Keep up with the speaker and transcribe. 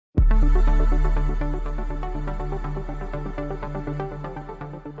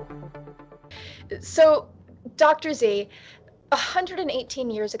So, Dr. Z, 118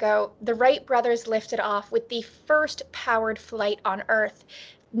 years ago, the Wright brothers lifted off with the first powered flight on Earth.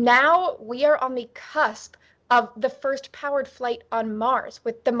 Now we are on the cusp of the first powered flight on Mars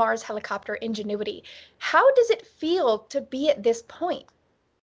with the Mars helicopter Ingenuity. How does it feel to be at this point?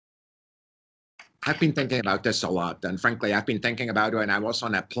 I've been thinking about this a lot. And frankly, I've been thinking about it when I was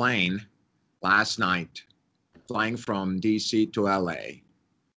on a plane last night, flying from DC to LA.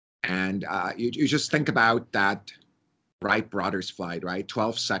 And you just think about that Wright Brothers flight, right?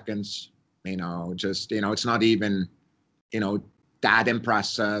 12 seconds, it's not even, you know, that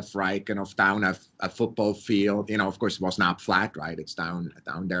impressive, right? Kind of down a football field. Of course, it was not flat, right? It's down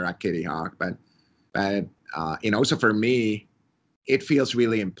there at Kitty Hawk. So for me, it feels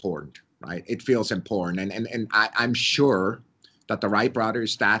really important, right? It feels important. And I'm sure that the Wright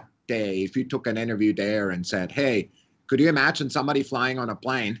brothers that day, if you took an interview there and said, hey, could you imagine somebody flying on a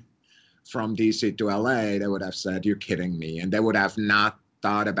plane from DC to LA, they would have said, you're kidding me. And they would have not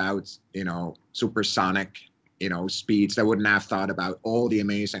thought about, supersonic, speeds. They wouldn't have thought about all the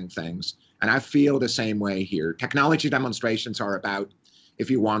amazing things. And I feel the same way here. Technology demonstrations are about, if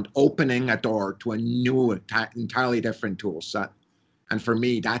you want, opening a door to a new, entirely different tool set. And for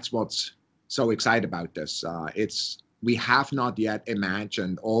me, that's what's so exciting about this. We have not yet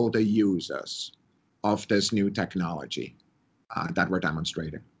imagined all the uses of this new technology that we're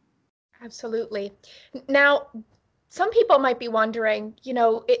demonstrating. Absolutely. Now, some people might be wondering,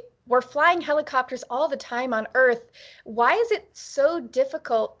 we're flying helicopters all the time on Earth. Why is it so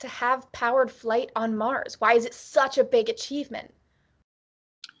difficult to have powered flight on Mars? Why is it such a big achievement?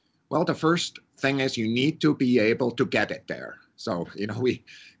 Well, the first thing is you need to be able to get it there. So, we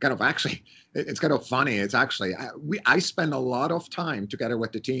kind of actually, it's kind of funny. It's actually, I spend a lot of time together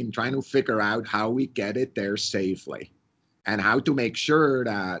with the team trying to figure out how we get it there safely and how to make sure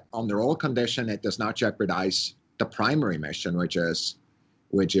that under all condition, it does not jeopardize the primary mission, which is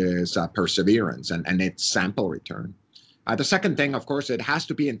perseverance and its sample return. The second thing, of course, it has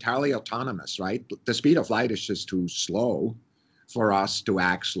to be entirely autonomous, right? The speed of light is just too slow for us to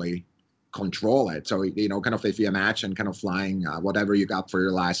actually control it. So, kind of if you imagine kind of flying whatever you got for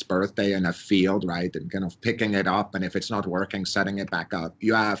your last birthday in a field, right, and kind of picking it up, and if it's not working, setting it back up,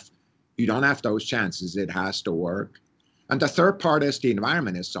 you don't have those chances. It has to work. And the third part is the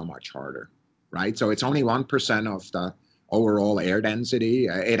environment is so much harder, right? So it's only 1% of the overall air density.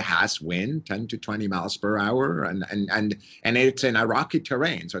 It has wind, 10 to 20 miles per hour, and it's in a rocky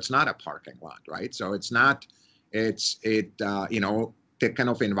terrain, so it's not a parking lot, right? So it's not, the kind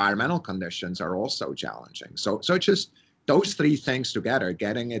of environmental conditions are also challenging. So it's just those three things together,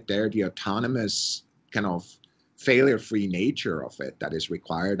 getting it there, the autonomous kind of failure-free nature of it that is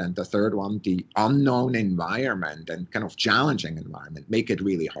required. And the third one, the unknown environment and kind of challenging environment, make it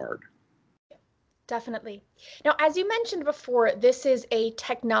really hard. Definitely. Now, as you mentioned before, this is a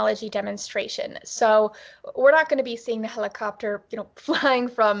technology demonstration. So we're not going to be seeing the helicopter, flying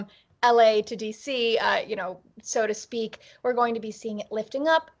from LA to DC, so to speak. We're going to be seeing it lifting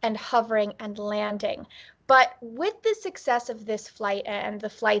up and hovering and landing. But with the success of this flight and the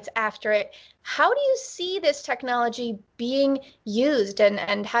flights after it, how do you see this technology being used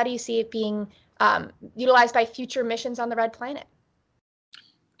and how do you see it being utilized by future missions on the Red Planet?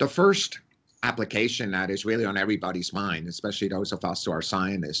 The first application that is really on everybody's mind, especially those of us who are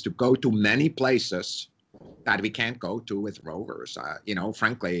scientists, to go to many places that we can't go to with rovers.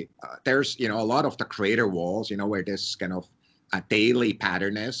 Frankly, there's, a lot of the crater walls, where this kind of a daily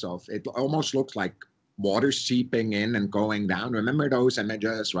pattern is of, it almost looks like water seeping in and going down. Remember those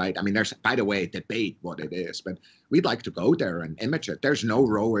images, right? I mean, there's, by the way, debate what it is, but we'd like to go there and image it. There's no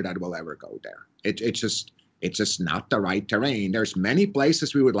rover that will ever go there. It's just not the right terrain. There's many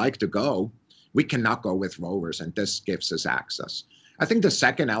places we would like to go. We cannot go with rovers, and this gives us access. I think the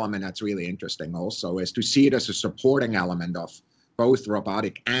second element that's really interesting also is to see it as a supporting element of both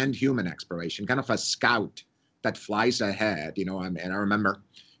robotic and human exploration, kind of a scout that flies ahead. And I remember,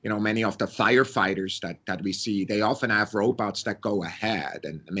 many of the firefighters that we see, they often have robots that go ahead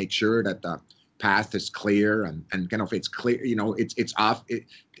and make sure that the path is clear and kind of it's clear, it's off.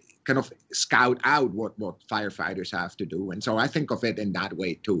 Kind of scout out what firefighters have to do. And so I think of it in that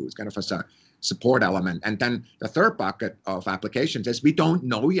way too. It's kind of as a support element. And then the third bucket of applications is we don't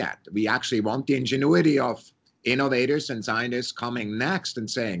know yet. We actually want the ingenuity of innovators and scientists coming next and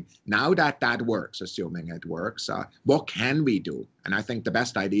saying, now that works, assuming it works, what can we do? And I think the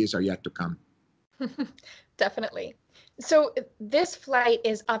best ideas are yet to come. Definitely. So this flight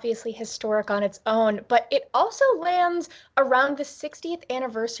is obviously historic on its own, but it also lands around the 60th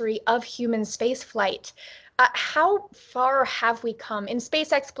anniversary of human spaceflight. How far have we come in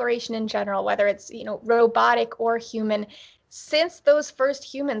space exploration in general, whether it's, robotic or human, since those first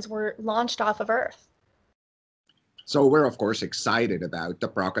humans were launched off of Earth? So we're of course excited about the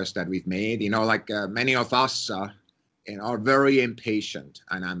progress that we've made. Like many of us, are very impatient,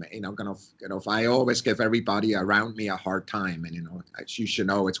 and I'm, I always give everybody around me a hard time, and as you should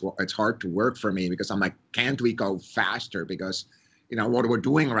know, it's hard to work for me because I'm like, can't we go faster? Because what we're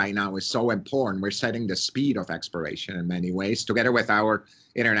doing right now is so important. We're setting the speed of exploration in many ways, together with our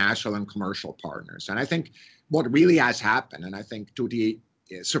international and commercial partners. And I think what really has happened, and I think to the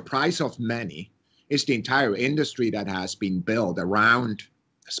surprise of many, is the entire industry that has been built around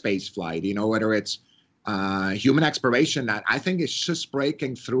space flight, whether it's human exploration that I think is just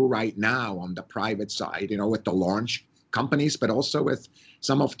breaking through right now on the private side, with the launch companies, but also with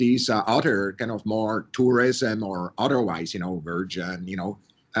some of these other kind of more tourism or otherwise, Virgin,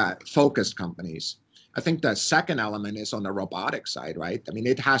 focused companies. I think the second element is on the robotic side, right? I mean,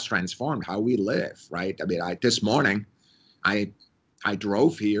 it has transformed how we live, right? I mean, this morning, I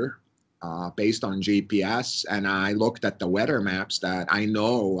drove here based on GPS, and I looked at the weather maps that I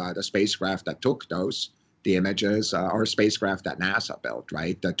know the spacecraft that took the images, are spacecraft that NASA built,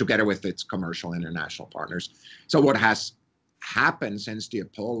 right, together with its commercial international partners. So what has happened since the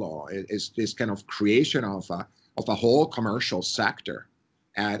Apollo is this kind of creation of a whole commercial sector,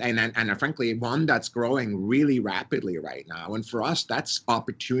 and frankly, one that's growing really rapidly right now. And for us, that's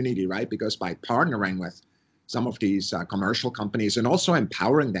opportunity, right? Because by partnering with some of these commercial companies and also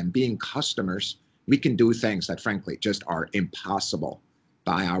empowering them, being customers, we can do things that frankly just are impossible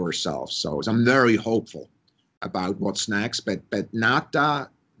by ourselves. So I'm very hopeful about what's next, but not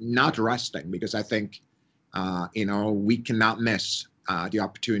resting, because I think we cannot miss the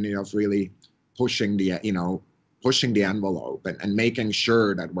opportunity of really pushing the envelope and making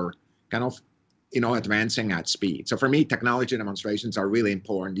sure that we're kind of advancing at speed. So for me, technology demonstrations are really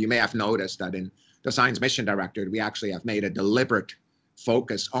important. You may have noticed that in the Science Mission Directorate, we actually have made a deliberate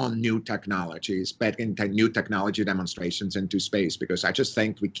focus on new technologies, but into new technology demonstrations into space, because I just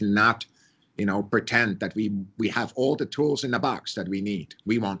think we cannot, pretend that we have all the tools in the box that we need.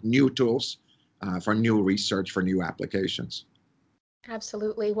 We want new tools for new research, for new applications.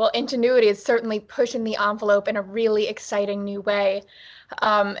 Absolutely. Well, Ingenuity is certainly pushing the envelope in a really exciting new way.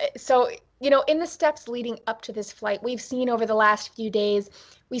 In the steps leading up to this flight, we've seen over the last few days,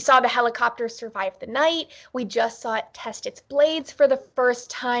 we saw the helicopter survive the night. We just saw it test its blades for the first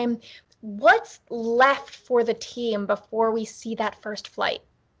time. What's left for the team before we see that first flight?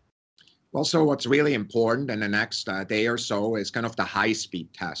 Well, so what's really important in the next day or so is kind of the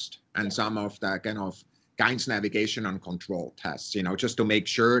high-speed test and some of the kind of guidance, navigation, and control tests, just to make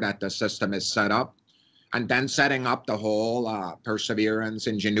sure that the system is set up, and then setting up the whole Perseverance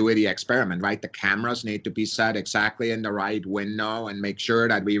Ingenuity experiment, right? The cameras need to be set exactly in the right window and make sure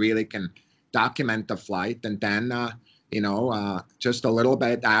that we really can document the flight. And then, just a little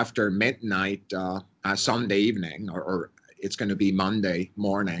bit after midnight, Sunday evening, or it's going to be Monday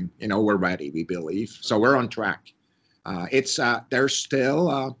morning, we're ready, we believe. So we're on track. There's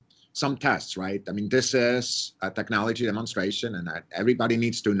still some tests, right? I mean, this is a technology demonstration, and everybody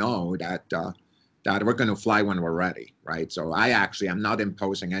needs to know that we're going to fly when we're ready, right? So I actually am not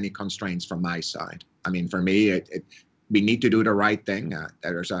imposing any constraints from my side. I mean, for me, we need to do the right thing.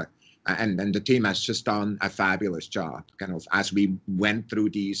 And the team has just done a fabulous job, kind of as we went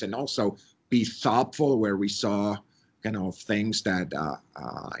through these, and also be thoughtful where we saw kind of things that,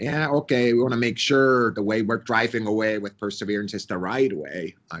 we want to make sure the way we're driving away with Perseverance is the right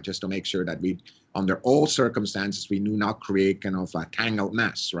way, just to make sure that we, under all circumstances, we do not create kind of a tangled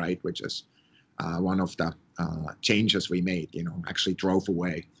mess, right? Which is one of the changes we made, actually drove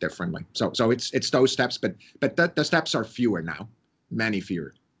away differently. So it's those steps, but the steps are fewer now, many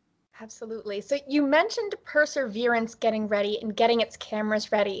fewer. Absolutely. So you mentioned Perseverance getting ready and getting its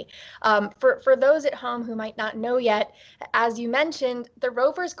cameras ready. For those at home who might not know yet, as you mentioned, the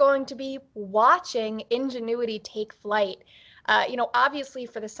rover is going to be watching Ingenuity take flight. Obviously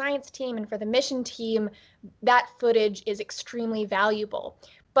for the science team and for the mission team, that footage is extremely valuable.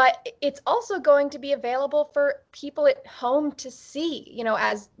 But it's also going to be available for people at home to see,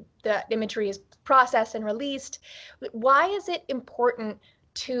 as the imagery is processed and released. Why is it important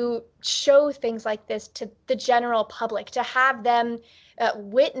to show things like this to the general public, to have them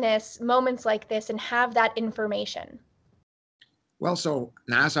witness moments like this and have that information? Well, so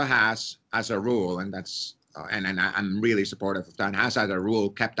NASA has, as a rule, and that's and I'm really supportive of that, has as a rule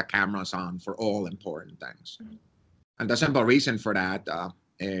kept the cameras on for all important things. And the simple reason for that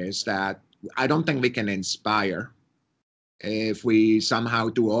is that I don't think we can inspire if we somehow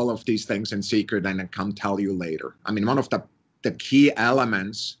do all of these things in secret and then come tell you later. I mean, one of the key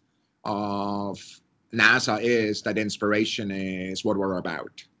elements of NASA is that inspiration is what we're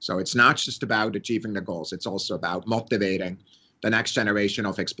about. So it's not just about achieving the goals, it's also about motivating the next generation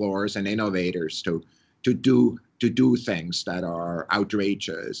of explorers and innovators to do things that are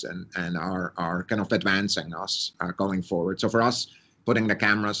outrageous and are kind of advancing us going forward. So for us, putting the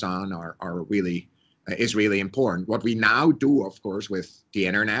cameras on are really is really important. What we now do, of course, with the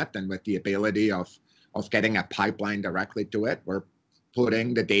internet and with the ability of getting a pipeline directly to it, we're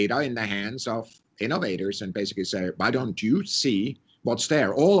putting the data in the hands of innovators and basically say, why don't you see what's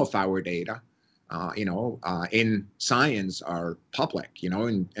there? All of our data, in science are public,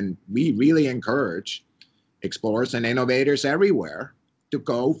 and we really encourage explorers and innovators everywhere to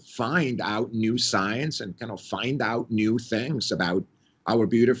go find out new science and kind of find out new things about our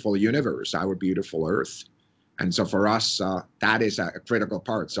beautiful universe, our beautiful Earth. And so for us, that is a critical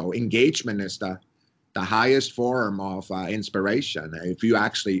part. So engagement is the highest form of inspiration. If you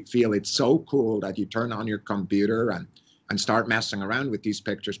actually feel it's so cool that you turn on your computer and start messing around with these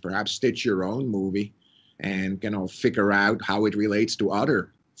pictures, perhaps stitch your own movie and figure out how it relates to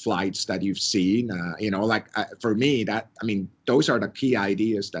other flights that you've seen. For me, those are the key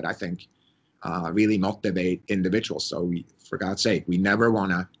ideas that I think really motivate individuals. So for God's sake, we never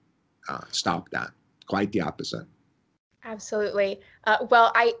want to stop that. Quite the opposite. Absolutely.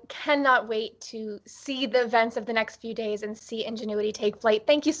 Well, I cannot wait to see the events of the next few days and see Ingenuity take flight.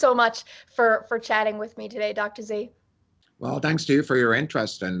 Thank you so much for chatting with me today, Dr. Z. Well, thanks to you for your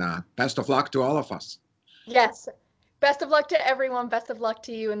interest, and best of luck to all of us. Yes. Best of luck to everyone. Best of luck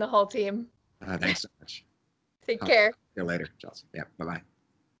to you and the whole team. Thanks so much. Take care. See you later, Chelsea. Yeah, bye-bye.